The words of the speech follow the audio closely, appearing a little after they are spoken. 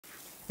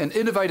An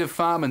innovative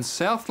farm in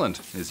Southland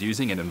is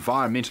using an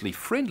environmentally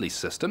friendly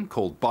system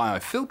called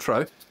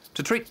BioFiltro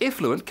to treat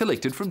effluent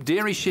collected from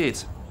dairy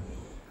sheds.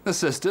 The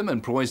system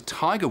employs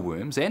tiger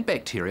worms and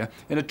bacteria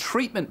in a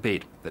treatment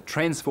bed that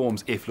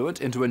transforms effluent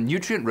into a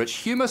nutrient-rich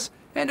humus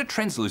and a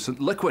translucent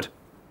liquid.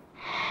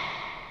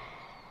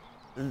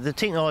 The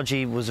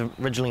technology was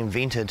originally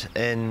invented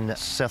in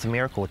South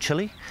America or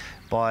Chile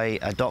by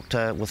a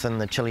doctor within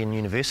the Chilean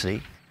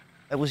university.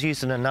 It was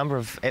used in a number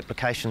of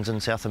applications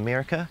in South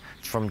America,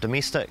 from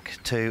domestic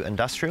to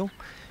industrial.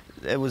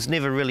 It was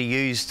never really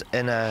used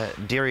in a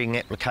dairying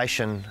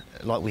application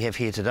like we have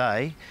here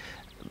today,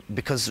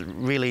 because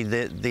really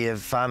their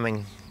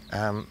farming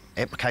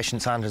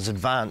applications aren't as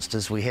advanced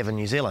as we have in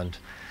New Zealand.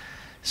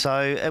 So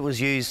it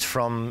was used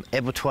from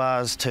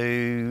abattoirs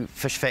to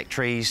fish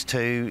factories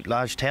to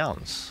large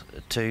towns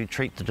to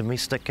treat the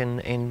domestic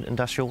and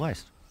industrial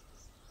waste.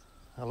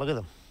 Oh, look at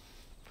them.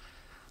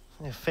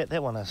 How fat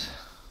that one is.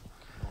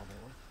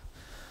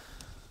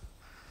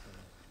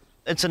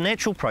 It's a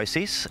natural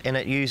process and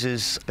it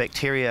uses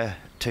bacteria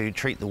to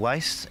treat the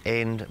waste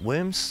and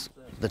worms.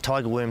 The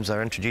tiger worms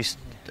are introduced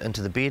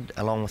into the bed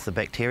along with the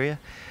bacteria.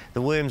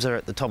 The worms are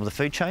at the top of the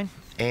food chain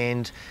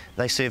and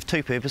they serve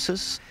two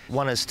purposes.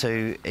 One is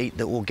to eat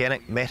the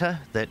organic matter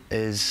that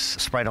is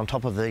sprayed on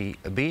top of the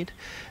bed.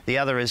 The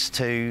other is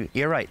to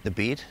aerate the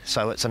bed,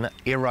 so it's an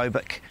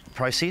aerobic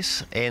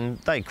process, and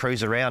they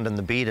cruise around in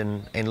the bed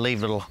and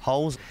leave little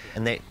holes,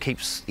 and that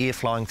keeps air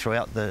flowing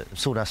throughout the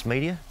sawdust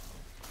media.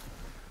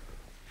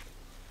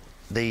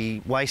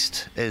 The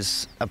waste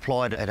is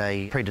applied at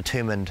a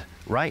predetermined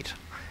rate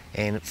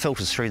and it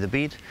filters through the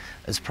bed,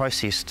 is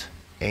processed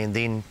and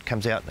then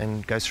comes out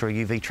and goes through a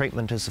UV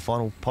treatment as the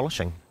final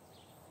polishing.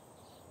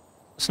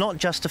 It's not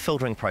just a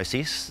filtering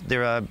process.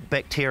 There are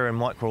bacteria and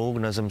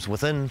microorganisms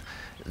within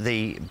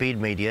the bed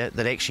media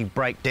that actually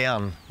break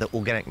down the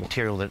organic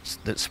material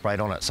that's sprayed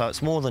on it. So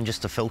it's more than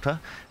just a filter.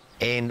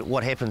 And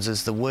what happens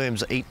is the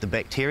worms eat the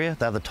bacteria.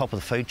 They're the top of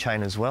the food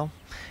chain as well.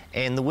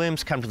 And the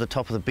worms come to the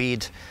top of the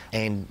bed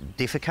and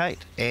defecate,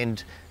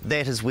 and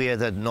that is where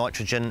the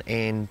nitrogen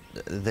and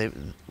the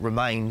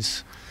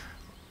remains,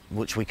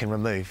 which we can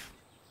remove.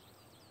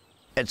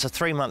 It's a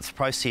 3-month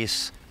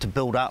process to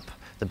build up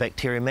the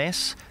bacteria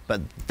mass,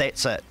 but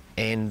that's it.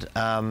 And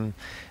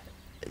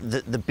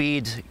the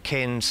bed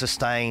can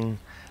sustain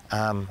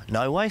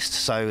no waste,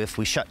 so if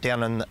we shut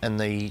down in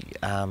the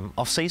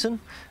off-season,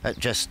 it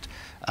just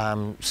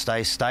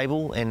stays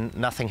stable and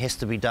nothing has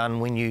to be done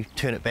when you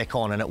turn it back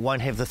on, and it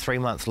won't have the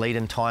 3-month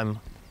lead-in time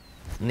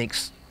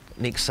next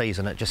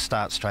season. It just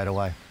starts straight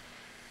away.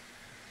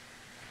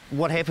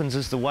 What happens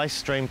is the waste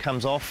stream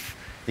comes off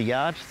the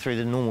yard through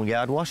the normal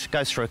yard wash,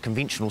 goes through a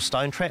conventional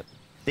stone trap,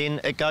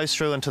 then it goes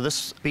through into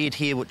this bed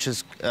here, which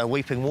is a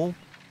weeping wall.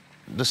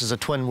 This is a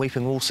twin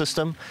weeping wall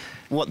system.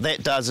 What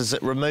that does is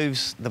it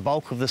removes the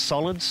bulk of the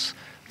solids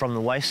from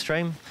the waste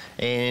stream,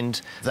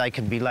 and they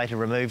can be later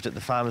removed at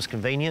the farmer's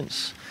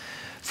convenience.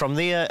 From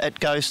there it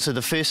goes to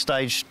the first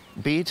stage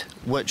bed,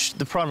 which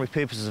the primary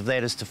purpose of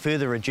that is to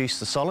further reduce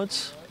the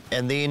solids,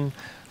 and then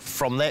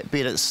from that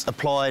bed it's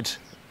applied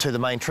to the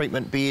main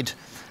treatment bed,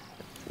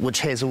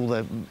 which has all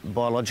the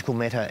biological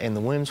matter and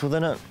the worms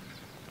within it.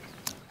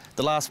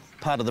 The last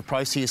part of the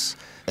process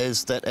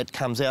is that it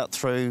comes out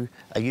through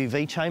a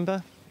UV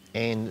chamber,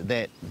 and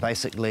that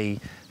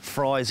basically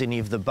fries any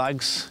of the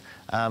bugs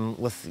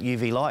with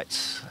UV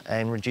lights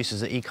and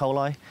reduces the E.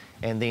 coli,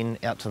 and then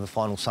out to the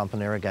final sump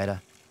and irrigator.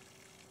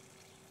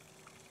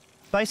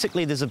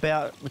 Basically there's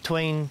about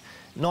between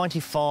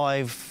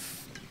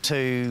 95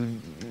 to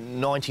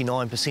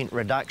 99%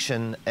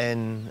 reduction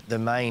in the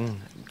main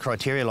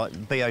criteria, like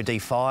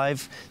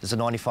BOD5, there's a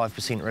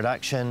 95%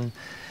 reduction,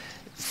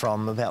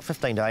 from about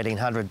 15 to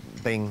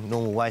 1800 being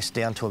normal waste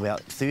down to about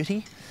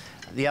 30.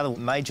 The other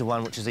major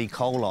one, which is E.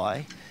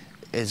 coli,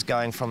 is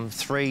going from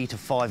 3 to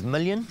 5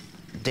 million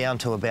down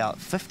to about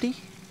 50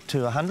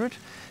 to 100.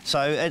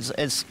 So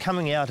it's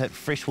coming out at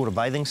freshwater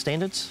bathing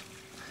standards.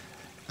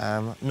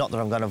 Not that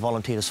I'm going to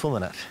volunteer to swim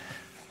in it.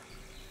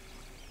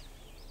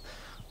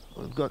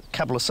 We've got a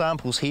couple of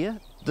samples here.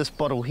 This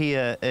bottle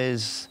here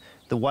is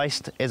the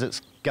waste as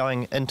it's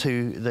going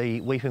into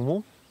the weeping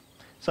wall.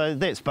 So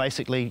that's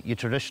basically your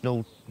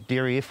traditional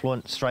dairy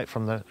effluent straight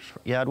from the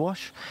yard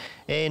wash.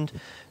 And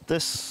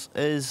this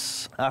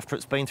is after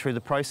it's been through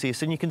the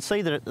process, and you can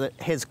see that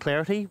it has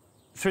clarity.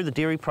 Through the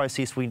dairy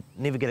process we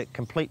never get it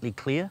completely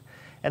clear,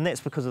 and that's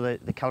because of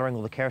the colouring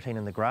or the carotene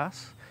in the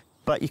grass.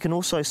 But you can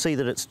also see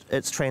that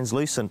it's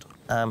translucent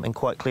and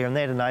quite clear, and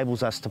that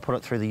enables us to put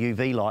it through the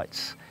UV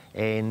lights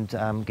and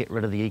get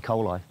rid of the E.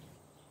 coli.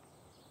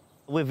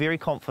 We're very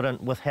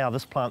confident with how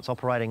this plant's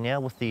operating now,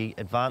 with the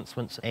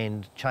advancements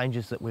and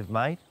changes that we've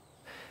made.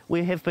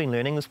 We have been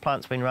learning. This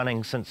plant's been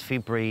running since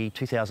February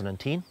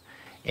 2010,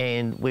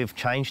 and we've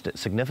changed it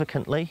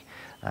significantly.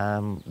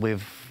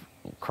 We've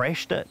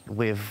crashed it,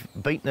 we've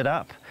beaten it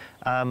up,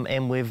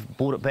 and we've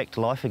brought it back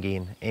to life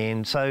again.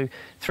 And so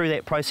through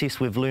that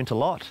process we've learnt a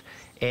lot,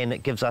 and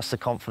it gives us the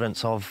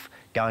confidence of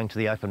going to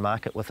the open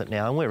market with it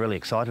now, and we're really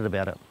excited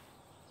about it.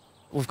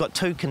 We've got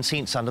 2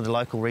 consents under the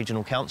local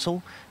regional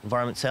council,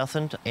 Environment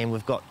Southland, and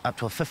we've got up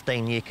to a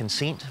 15-year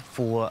consent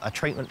for a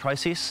treatment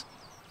process.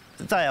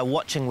 They are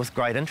watching with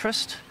great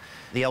interest.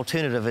 The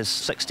alternative is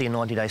 60 and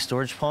 90-day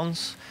storage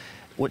ponds,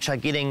 which are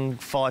getting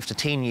 5 to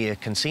 10-year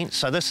consent,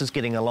 so this is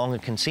getting a longer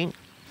consent.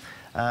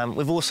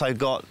 We've also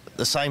got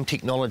the same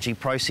technology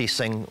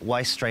processing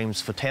waste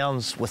streams for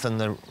towns within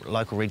the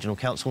local regional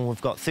council, and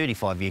we've got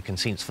 35-year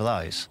consents for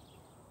those.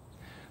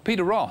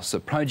 Peter Ross, a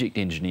project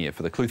engineer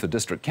for the Clutha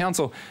District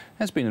Council,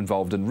 has been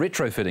involved in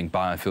retrofitting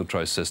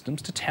BioFiltro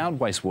systems to town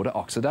wastewater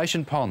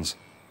oxidation ponds.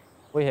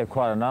 We have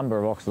quite a number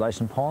of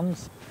oxidation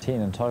ponds,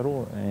 10 in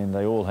total, and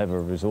they all have a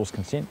resource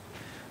consent.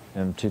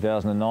 In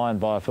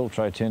 2009,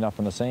 BioFiltro turned up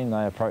on the scene.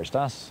 They approached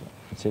us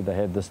and said they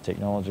had this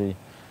technology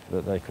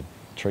that they could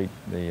treat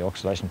the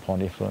oxidation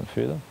pond effluent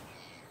further.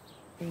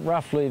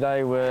 Roughly,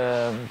 they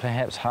were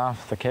perhaps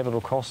half the capital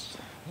cost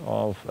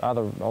of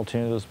other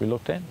alternatives we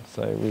looked at,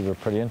 so we were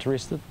pretty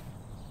interested.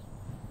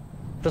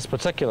 This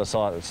particular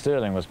site at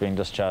Stirling was being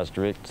discharged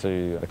direct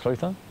to the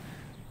Clutha.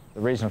 The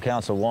Regional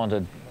Council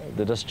wanted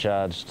the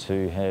discharge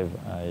to have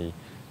a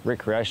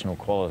recreational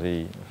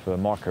quality for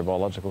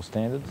microbiological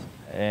standards,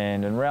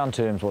 and in round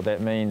terms what that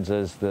means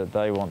is that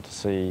they want to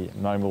see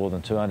no more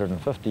than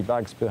 250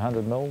 bugs per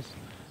 100 mils.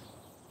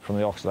 From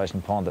the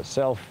oxidation pond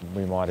itself,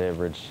 we might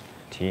average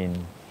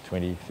 10,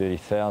 20,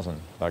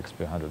 30,000 bugs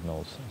per 100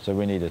 mils, so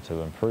we needed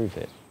to improve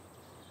that.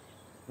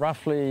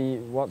 Roughly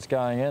what's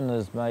going in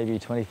is maybe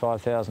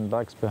 25,000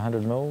 bugs per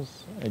 100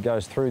 mils. It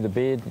goes through the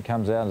bed and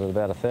comes out at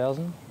about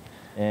 1,000,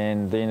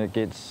 and then it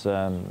gets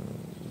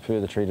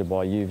further treated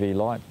by UV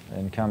light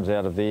and comes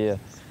out of there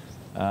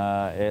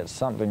at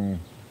something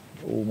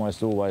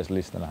almost always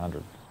less than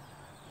 100.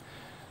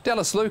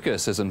 Dallas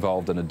Lucas is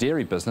involved in a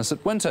dairy business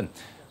at Winton,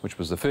 which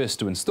was the first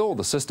to install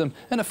the system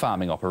in a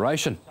farming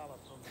operation.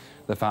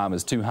 The farm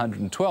is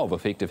 212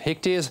 effective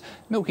hectares,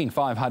 milking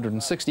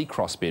 560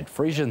 crossbred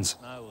Friesians.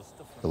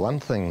 The one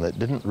thing that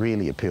didn't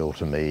really appeal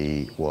to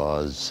me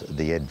was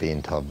the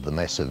advent of the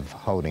massive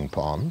holding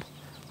pond.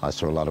 I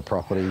saw a lot of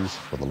properties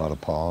with a lot of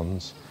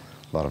ponds,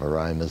 a lot of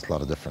aromas, a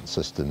lot of different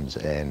systems,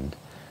 and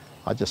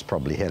I just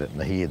probably had it in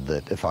the head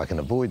that if I can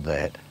avoid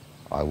that,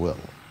 I will.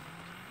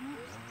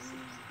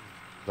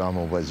 I'm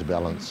always a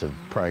balance of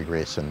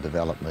progress and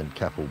development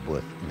coupled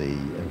with the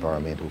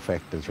environmental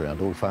factors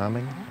around all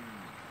farming.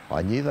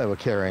 I knew they were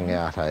carrying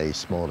out a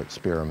small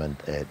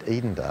experiment at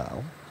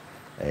Edendale,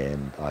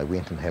 and I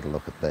went and had a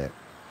look at that.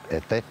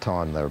 At that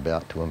time, they were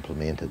about to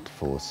implement it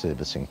for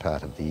servicing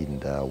part of the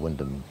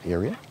Edendale-Wyndham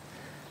area,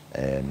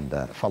 and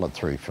followed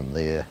through from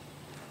there.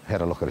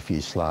 Had a look at a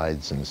few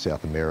slides in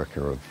South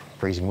America of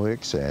freezing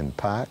works and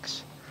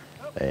parks,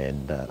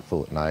 and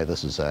thought, no,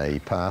 this is a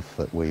path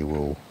that we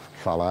will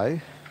follow.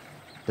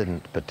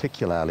 Didn't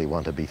particularly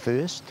want to be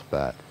first,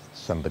 but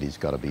somebody's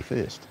got to be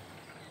first.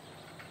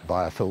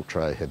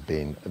 BioFiltro had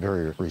been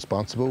very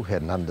responsible,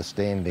 had an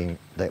understanding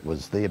that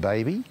was their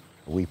baby.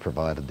 We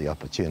provided the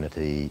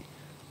opportunity.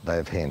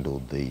 They've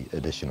handled the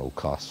additional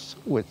costs,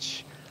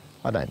 which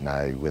I don't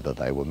know whether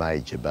they were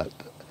major, but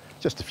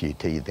just a few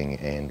teething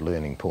and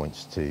learning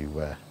points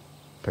to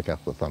pick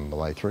up with on the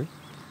way through.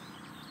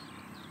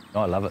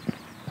 I love it.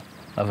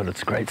 Love it.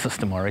 It's a great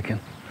system, I reckon.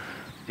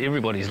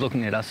 Everybody's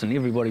looking at us, and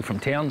everybody from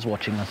town's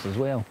watching us as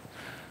well.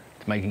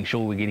 It's making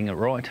sure we're getting it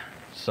right.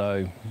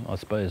 So I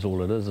suppose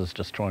all it is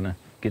just trying to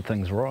get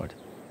things right.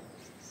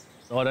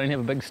 I don't have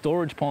a big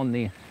storage pond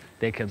there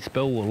that can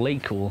spill or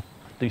leak or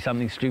do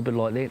something stupid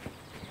like that.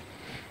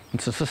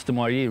 It's a system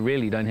I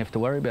really don't have to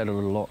worry about it a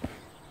lot.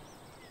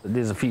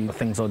 There's a few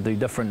things I do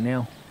different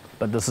now,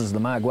 but this is the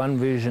Mark 1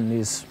 version.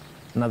 There's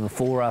another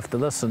 4 after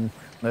this, and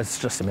it's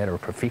just a matter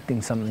of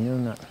perfecting something,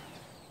 isn't it?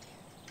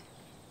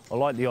 I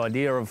like the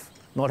idea of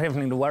not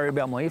having to worry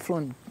about my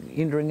effluent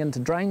entering into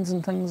drains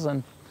and things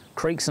and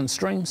creeks and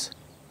streams.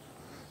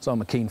 So I'm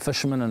a keen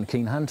fisherman and a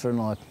keen hunter,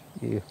 and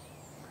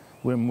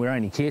we're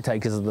only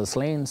caretakers of this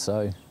land,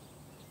 so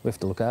we have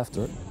to look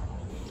after it.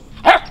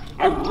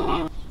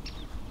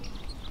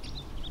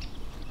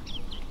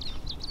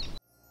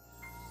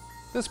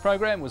 This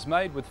program was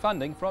made with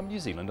funding from New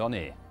Zealand On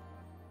Air.